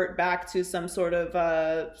 revert back to some sort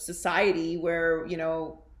of society where,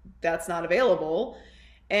 that's not available.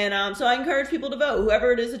 And so I encourage people to vote.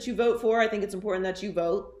 Whoever it is that you vote for, I think it's important that you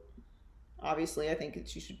vote. Obviously, I think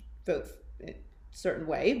you should vote certain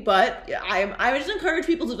way, but I would just encourage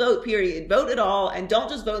people to vote, period. Vote at all, and don't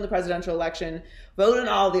just vote in the presidential election. Vote in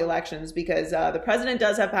all the elections, because the president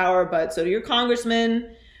does have power, but so do your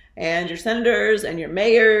congressmen and your senators and your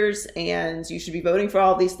mayors, and you should be voting for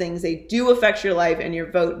all these things. They do affect your life, and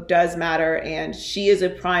your vote does matter, and she is a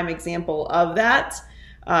prime example of that.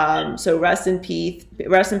 So rest in peace.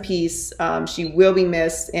 She will be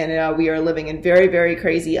missed, and we are living in very, very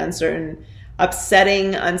crazy, uncertain,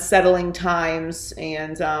 upsetting, unsettling times,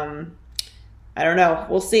 and I don't know.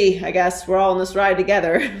 We'll see. I guess we're all in this ride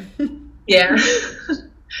together. Yeah.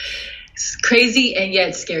 It's crazy and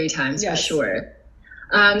yet scary times, yes, for sure.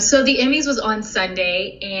 So the Emmys was on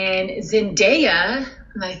Sunday, and Zendaya,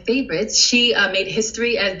 my favorite, she made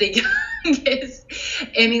history as the youngest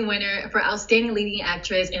Emmy winner for Outstanding Leading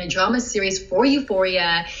Actress in a Drama Series for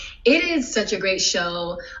Euphoria. It is such a great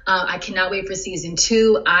show. I cannot wait for season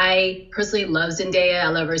 2. I personally love Zendaya. I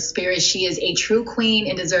love her spirit. She is a true queen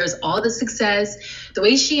and deserves all the success. The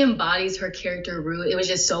way she embodies her character, Rue, it was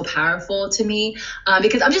just so powerful to me,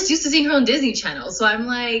 because I'm just used to seeing her on Disney Channel. So I'm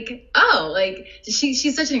like, oh, like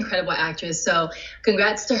she's such an incredible actress. So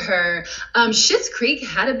congrats to her. Schitt's Creek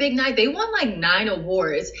had a big night. They won like 9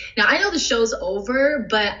 awards. Now, I know the show's over,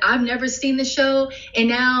 but I've never seen the show. And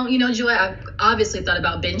now, Joy, I've obviously thought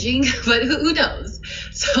about binging, but who knows?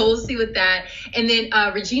 So we'll see with that. And then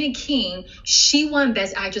Regina King, she won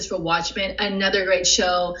Best Actress for Watchmen, another great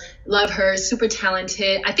show. Love her, super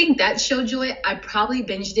talented. I think that show, Joy, I probably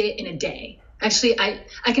binged it in a day. Actually, I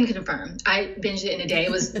can confirm. I binged it in a day.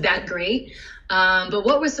 It was that great. But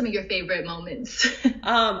what were some of your favorite moments?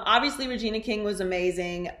 Obviously, Regina King was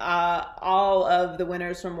amazing. All of the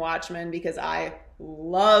winners from Watchmen, because I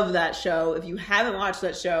love that show. If you haven't watched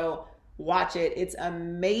that show, watch it. It's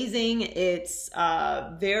amazing. It's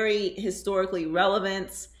very historically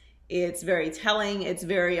relevant. It's very telling. It's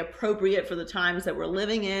very appropriate for the times that we're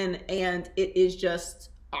living in. And it is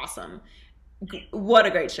just awesome. What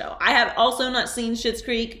a great show. I have also not seen Schitt's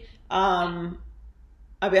Creek.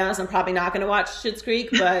 I'll be honest, I'm probably not going to watch Schitt's Creek,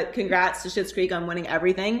 but congrats to Schitt's Creek on winning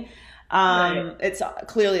everything. Right. It's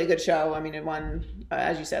clearly a good show. I mean, it won,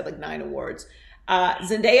 as you said, like 9 awards.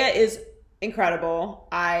 Zendaya is incredible.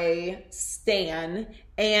 I stan.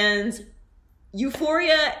 And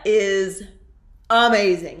Euphoria is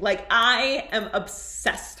amazing. Like, I am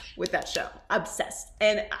obsessed with that show. Obsessed.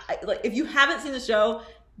 And if you haven't seen the show,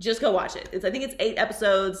 just go watch it. I think it's 8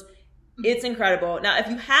 episodes. It's incredible. Now, if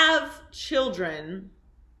you have children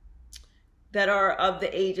that are of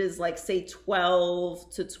the ages, like, say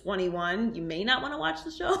 12 to 21, you may not want to watch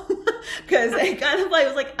the show, because it kind of like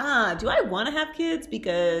was like, do I want to have kids?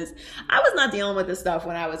 Because I was not dealing with this stuff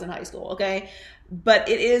when I was in high school. Okay. But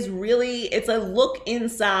it is really, it's a look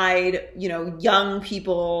inside, young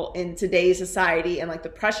people in today's society, and like the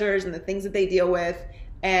pressures and the things that they deal with.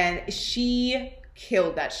 And she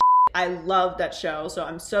killed that shit. I love that show. So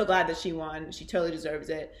I'm so glad that she won. She totally deserves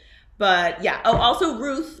it. But yeah. Oh, also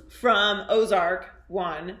Ruth from Ozark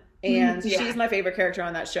won. And she's my favorite character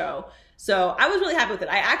on that show. So I was really happy with it.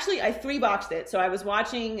 I 3-boxed it. So I was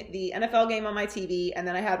watching the NFL game on my TV, and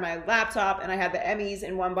then I had my laptop, and I had the Emmys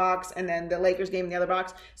in one box, and then the Lakers game in the other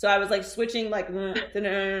box. So I was like switching, like,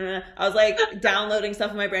 I was like downloading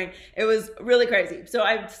stuff in my brain. It was really crazy. So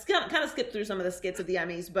I kind of skipped through some of the skits of the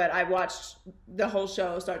Emmys, but I watched the whole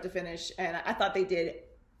show start to finish, and I thought they did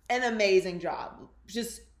an amazing job.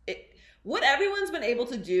 What everyone's been able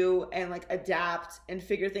to do and like adapt and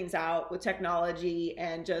figure things out with technology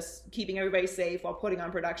and just keeping everybody safe while putting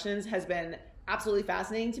on productions has been absolutely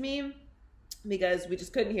fascinating to me, because we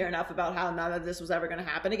just couldn't hear enough about how none of this was ever going to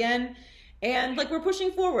happen again. And like, we're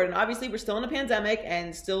pushing forward, and obviously we're still in a pandemic,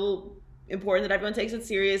 and still important that everyone takes it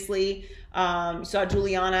seriously. You saw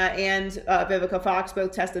Juliana and Vivica Fox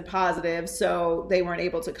both tested positive, so they weren't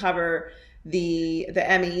able to cover the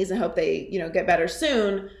Emmys, and hope they get better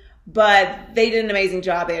soon. But they did an amazing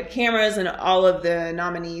job. They had cameras in all of the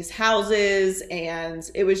nominees' houses, and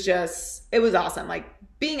it was awesome. Like,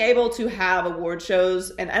 being able to have award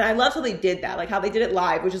shows, and I loved how they did that, like how they did it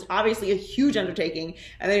live, which is obviously a huge undertaking.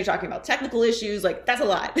 And then you're talking about technical issues, like that's a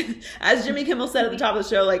lot. As Jimmy Kimmel said at the top of the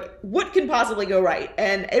show, like, what can possibly go right?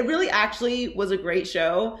 And it really actually was a great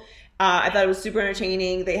show. I thought it was super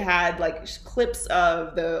entertaining. They had like clips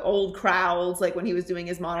of the old crowds, like when he was doing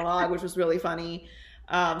his monologue, which was really funny.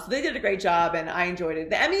 So they did a great job, and I enjoyed it.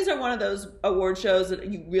 The Emmys are one of those award shows that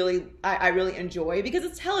I really enjoy, because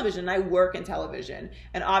it's television. I work in television,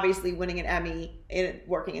 and obviously winning an Emmy in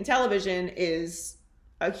working in television is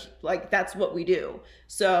that's what we do.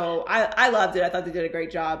 So I loved it. I thought they did a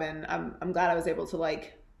great job, and I'm glad I was able to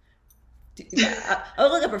like I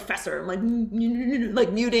look like a professor. I'm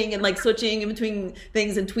like muting and like switching in between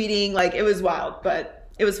things and tweeting. Like it was wild, but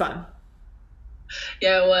it was fun.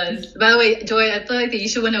 Yeah, it was. By the way, Joy, I feel like that you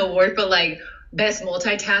should win an award for like best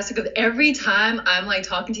multitask, because every time I'm like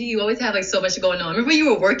talking to you, you always have like so much going on. Remember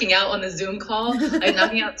you were working out on the Zoom call, like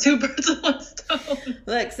knocking out 2 birds with 1 stone.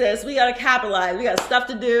 Look, sis, we gotta capitalize. We got stuff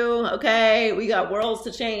to do. Okay, we got worlds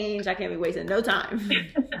to change. I can't be wasting no time.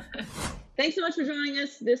 Thanks so much for joining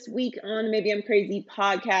us this week on Maybe I'm Crazy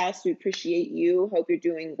podcast. We appreciate you. Hope you're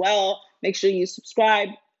doing well. Make sure you subscribe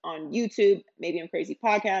on YouTube, Maybe I'm Crazy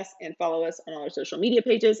podcast, and follow us on all our social media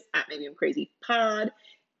pages at Maybe I'm Crazy Pod.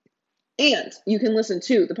 And you can listen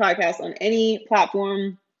to the podcast on any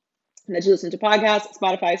platform that you listen to podcasts: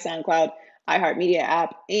 Spotify, SoundCloud, iHeartMedia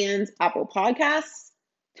app, and Apple Podcasts.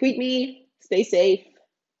 Tweet me. Stay safe.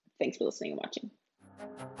 Thanks for listening and watching.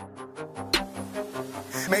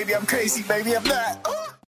 Maybe I'm crazy, maybe I'm not.